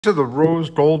To the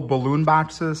rose gold balloon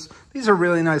boxes. These are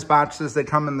really nice boxes. They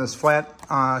come in this flat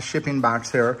shipping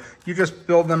box here. You just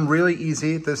build them really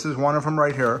easy. This is one of them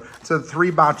right here. It's 3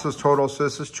 boxes total, so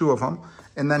this is 2 of them.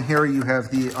 And then here you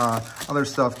have the other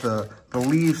stuff, the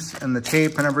leaves and the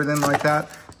tape and everything like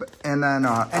that. And then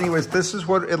anyways, this is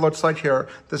what it looks like here.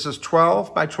 This is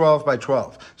 12 by 12 by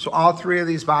 12. So all 3 of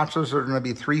these boxes are going to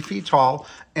be 3 feet tall.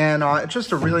 And it's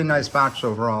just a really nice box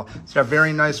overall. It's got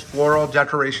very nice floral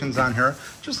decorations on here.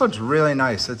 Just looks really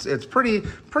nice. It's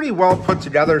pretty well put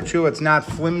together too. It's not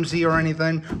flimsy or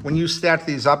anything. When you stack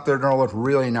these up, they're going to look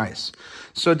really nice.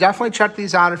 So definitely check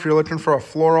these out if you're looking for a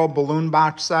floral balloon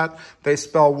box set. They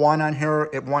spell one on here.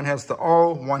 One has the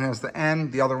O, one has the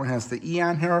N, the other one has the E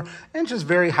on here, and just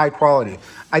very high quality.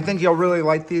 I think you'll really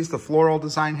like these. The floral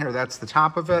design here, that's the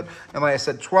top of it. And like I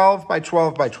said, 12 by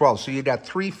 12 by 12. So you got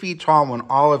 3 feet tall when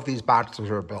all of these boxes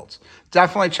are built.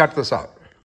 Definitely check this out.